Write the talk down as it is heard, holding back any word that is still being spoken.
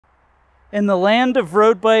In the land of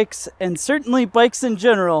road bikes, and certainly bikes in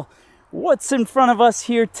general, what's in front of us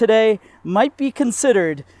here today might be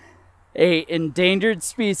considered an endangered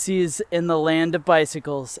species in the land of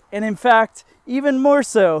bicycles. And in fact, even more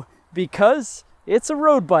so because it's a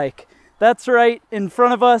road bike. That's right, in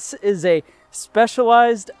front of us is a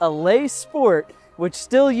Specialized Allez Sport, which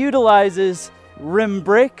still utilizes rim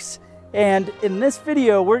brakes. And in this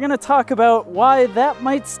video, we're going to talk about why that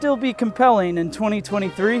might still be compelling in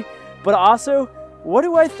 2023. But also, what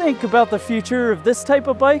do I think about the future of this type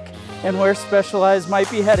of bike and where Specialized might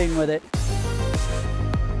be heading with it?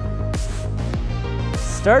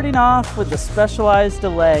 Starting off with the Specialized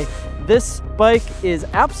Allez. This bike is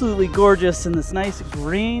absolutely gorgeous in this nice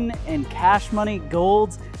green and cash money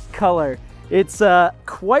gold color. It's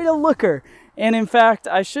quite a looker. And in fact,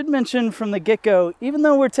 I should mention from the get-go, even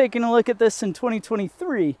though we're taking a look at this in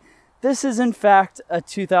 2023, this is in fact a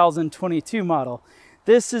 2022 model.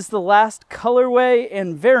 This is the last colorway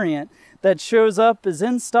and variant that shows up as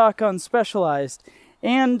in stock on Specialized.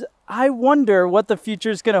 And I wonder what the future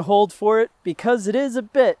is going to hold for it, because it is a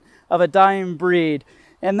bit of a dying breed.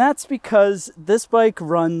 And that's because this bike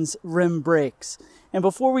runs rim brakes. And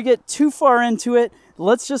before we get too far into it,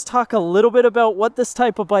 let's just talk a little bit about what this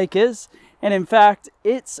type of bike is. And in fact,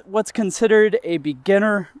 it's what's considered a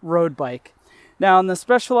beginner road bike. Now in the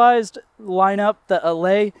Specialized lineup, the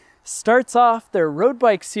Allez starts off their road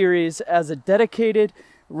bike series as a dedicated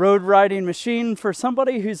road riding machine for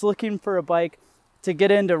somebody who's looking for a bike to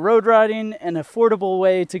get into road riding, an affordable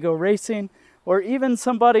way to go racing, or even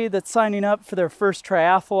somebody that's signing up for their first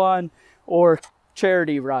triathlon or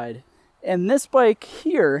charity ride. And this bike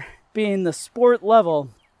here, being the sport level,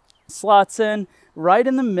 slots in right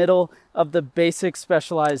in the middle of the basic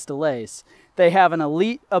Specialized Allez. They have an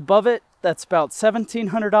Elite above it that's about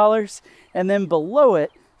 $1,700, and then below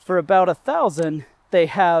it for about $1,000 they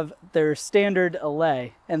have their standard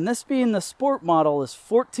Allez. And this being the sport model is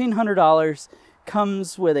 $1,400,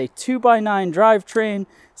 comes with a 2x9 drivetrain,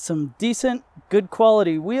 some decent good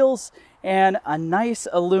quality wheels, and a nice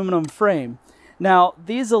aluminum frame. Now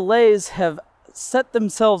these Allez have set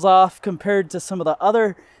themselves off compared to some of the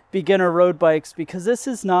other beginner road bikes because this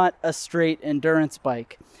is not a straight endurance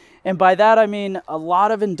bike. And by that I mean a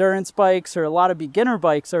lot of endurance bikes, or a lot of beginner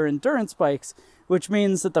bikes, are endurance bikes, which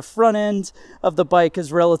means that the front end of the bike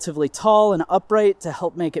is relatively tall and upright to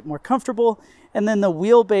help make it more comfortable. And then the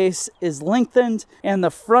wheelbase is lengthened and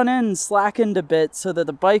the front end slackened a bit so that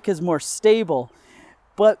the bike is more stable.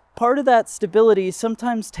 But part of that stability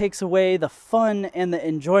sometimes takes away the fun and the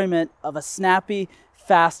enjoyment of a snappy,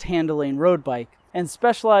 fast handling road bike. And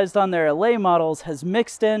Specialized on their Allez models has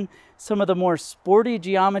mixed in some of the more sporty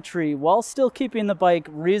geometry while still keeping the bike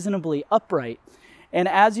reasonably upright. And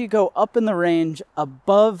as you go up in the range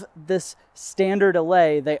above this standard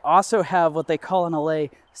Allez, they also have what they call an Allez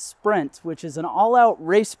Sprint, which is an all-out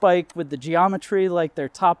race bike with the geometry like their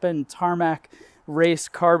top-end tarmac race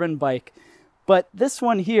carbon bike. But this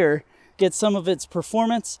one here gets some of its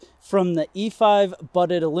performance from the E5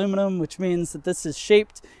 butted aluminum, which means that this is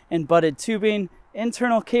shaped in butted tubing,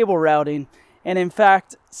 internal cable routing, and in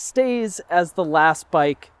fact stays as the last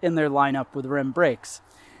bike in their lineup with rim brakes.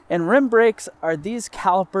 And rim brakes are these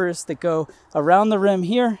calipers that go around the rim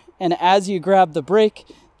here, and as you grab the brake,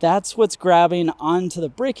 that's what's grabbing onto the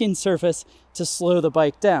braking surface to slow the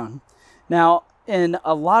bike down. Now, in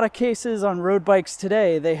a lot of cases on road bikes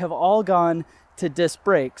today, they have all gone to disc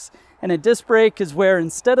brakes. And a disc brake is where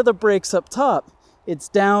instead of the brakes up top, it's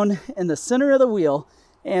down in the center of the wheel,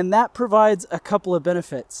 and that provides a couple of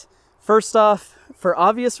benefits. First off, for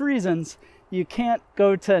obvious reasons, you can't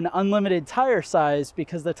go to an unlimited tire size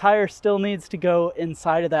because the tire still needs to go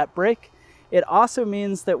inside of that brake. It also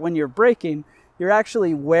means that when you're braking, you're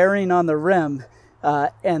actually wearing on the rim.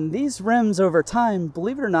 And these rims over time,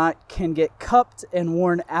 believe it or not, can get cupped and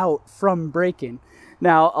worn out from braking.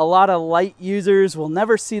 Now, a lot of light users will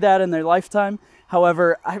never see that in their lifetime.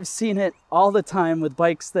 However, I've seen it all the time with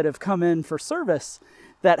bikes that have come in for service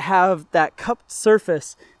that have that cupped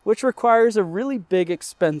surface, which requires a really big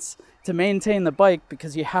expense to maintain the bike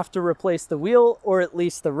because you have to replace the wheel or at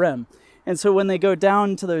least the rim. And so when they go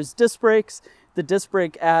down to those disc brakes, the disc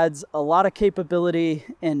brake adds a lot of capability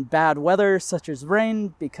in bad weather such as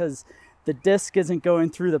rain because the disc isn't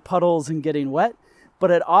going through the puddles and getting wet,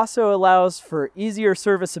 but it also allows for easier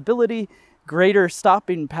serviceability, greater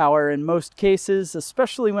stopping power in most cases,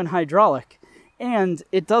 especially when hydraulic, and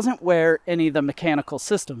it doesn't wear any of the mechanical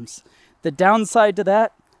systems. The downside to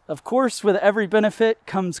that, Of course, with every benefit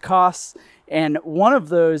comes costs, and one of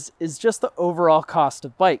those is just the overall cost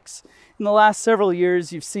of bikes. In the last several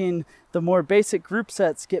years, you've seen the more basic group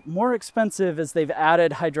sets get more expensive as they've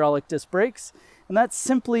added hydraulic disc brakes, and that's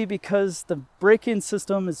simply because the braking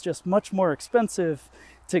system is just much more expensive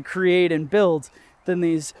to create and build than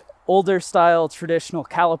these older style traditional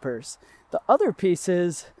calipers. The other piece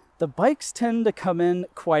is the bikes tend to come in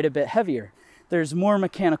quite a bit heavier. There's more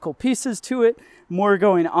mechanical pieces to it, more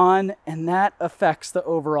going on, and that affects the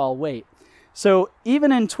overall weight. So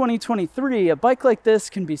even in 2023, a bike like this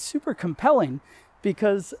can be super compelling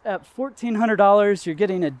because at $1,400, you're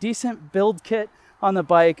getting a decent build kit on the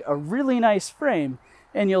bike, a really nice frame,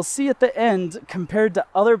 and you'll see at the end, compared to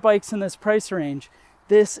other bikes in this price range,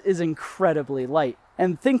 this is incredibly light.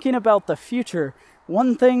 And thinking about the future,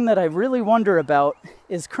 one thing that I really wonder about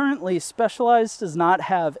is currently Specialized does not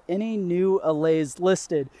have any new Allays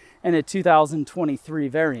listed in a 2023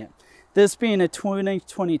 variant. This being a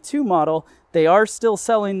 2022 model, they are still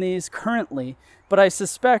selling these currently, but I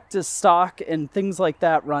suspect as stock and things like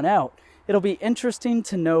that run out, it'll be interesting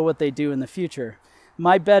to know what they do in the future.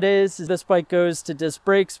 My bet is this bike goes to disc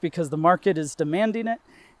brakes because the market is demanding it.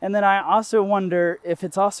 And then I also wonder if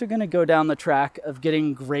it's also going to go down the track of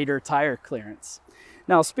getting greater tire clearance.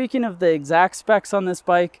 Now, speaking of the exact specs on this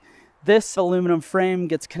bike, this aluminum frame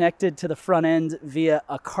gets connected to the front end via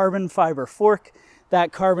a carbon fiber fork.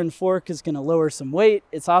 That carbon fork is going to lower some weight.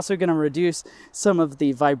 It's also going to reduce some of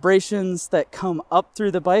the vibrations that come up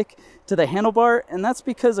through the bike to the handlebar, and that's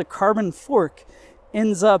because a carbon fork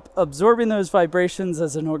ends up absorbing those vibrations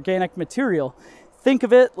as an organic material. Think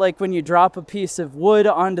of it like when you drop a piece of wood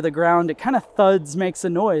onto the ground, it kind of thuds, makes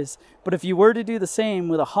a noise. But if you were to do the same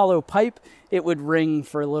with a hollow pipe, it would ring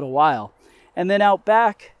for a little while. And then out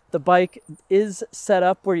back, the bike is set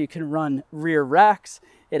up where you can run rear racks.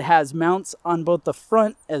 It has mounts on both the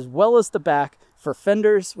front as well as the back for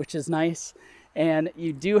fenders, which is nice. And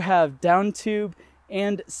you do have down tube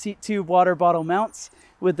and seat tube water bottle mounts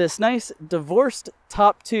with this nice divorced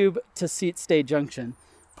top tube to seat stay junction.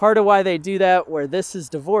 Part of why they do that, where this is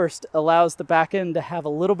divorced, allows the back end to have a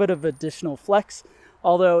little bit of additional flex,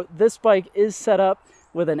 although this bike is set up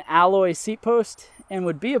with an alloy seat post and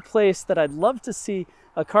would be a place that I'd love to see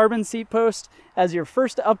a carbon seat post as your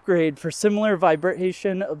first upgrade for similar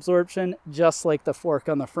vibration absorption, just like the fork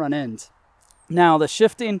on the front end. Now, the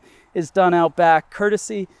shifting is done out back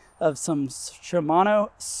courtesy of some Shimano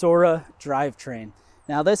Sora drivetrain.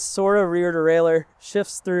 Now, this Sora rear derailleur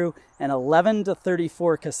shifts through an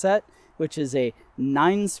 11-34 cassette, which is a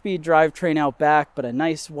 9-speed drivetrain out back, but a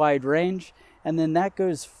nice wide range. And then that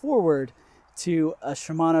goes forward to a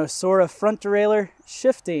Shimano Sora front derailleur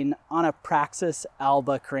shifting on a Praxis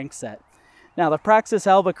Alba crankset. Now, the Praxis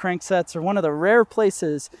Alba cranksets are one of the rare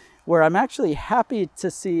places where I'm actually happy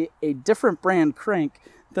to see a different brand crank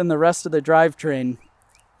than the rest of the drivetrain.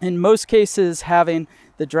 In most cases, having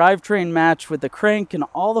the drivetrain match with the crank and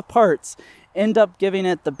all the parts end up giving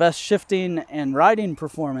it the best shifting and riding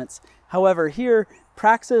performance. However, here,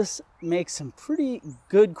 Praxis makes some pretty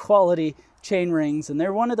good quality chain rings, and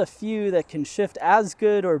they're one of the few that can shift as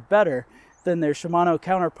good or better than their Shimano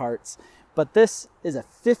counterparts. But this is a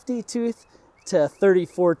 50 tooth to a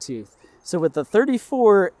 34 tooth. So with the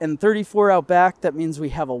 34 and 34 out back, that means we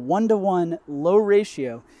have a 1-to-1 low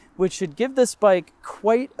ratio, which should give this bike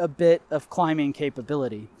quite a bit of climbing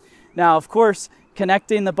capability. Now, of course,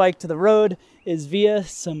 connecting the bike to the road is via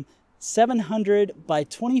some 700 by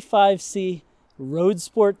 25C Road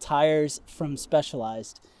Sport tires from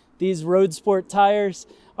Specialized. These Road Sport tires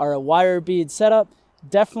are a wire bead setup,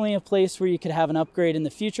 definitely a place where you could have an upgrade in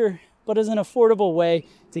the future, but is an affordable way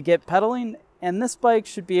to get pedaling, and this bike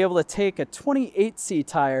should be able to take a 28C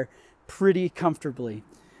tire pretty comfortably.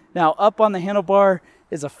 Now, up on the handlebar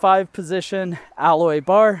is a 5-position alloy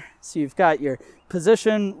bar. So you've got your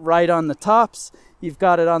position right on the tops, you've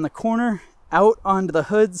got it on the corner, out onto the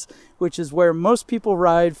hoods, which is where most people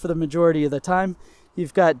ride for the majority of the time.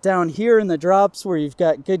 You've got down here in the drops where you've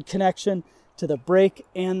got good connection to the brake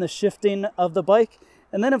and the shifting of the bike.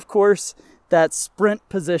 And then, of course, that sprint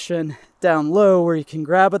position down low where you can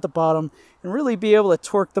grab at the bottom and really be able to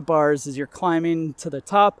torque the bars as you're climbing to the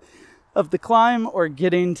top of the climb or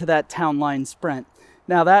getting to that town line sprint.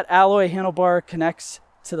 Now, that alloy handlebar connects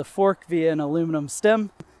to the fork via an aluminum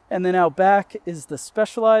stem. And then out back is the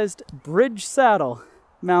Specialized bridge saddle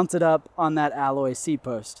mounted up on that alloy seat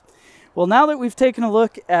post. Well, now that we've taken a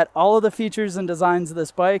look at all of the features and designs of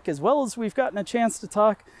this bike, as well as we've gotten a chance to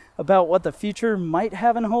talk about what the future might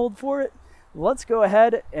have in hold for it, let's go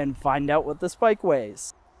ahead and find out what this bike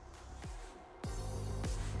weighs.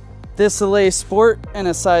 This Allay Sport in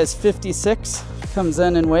a size 56 Comes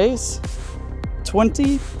in and weighs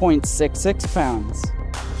 20.66 pounds.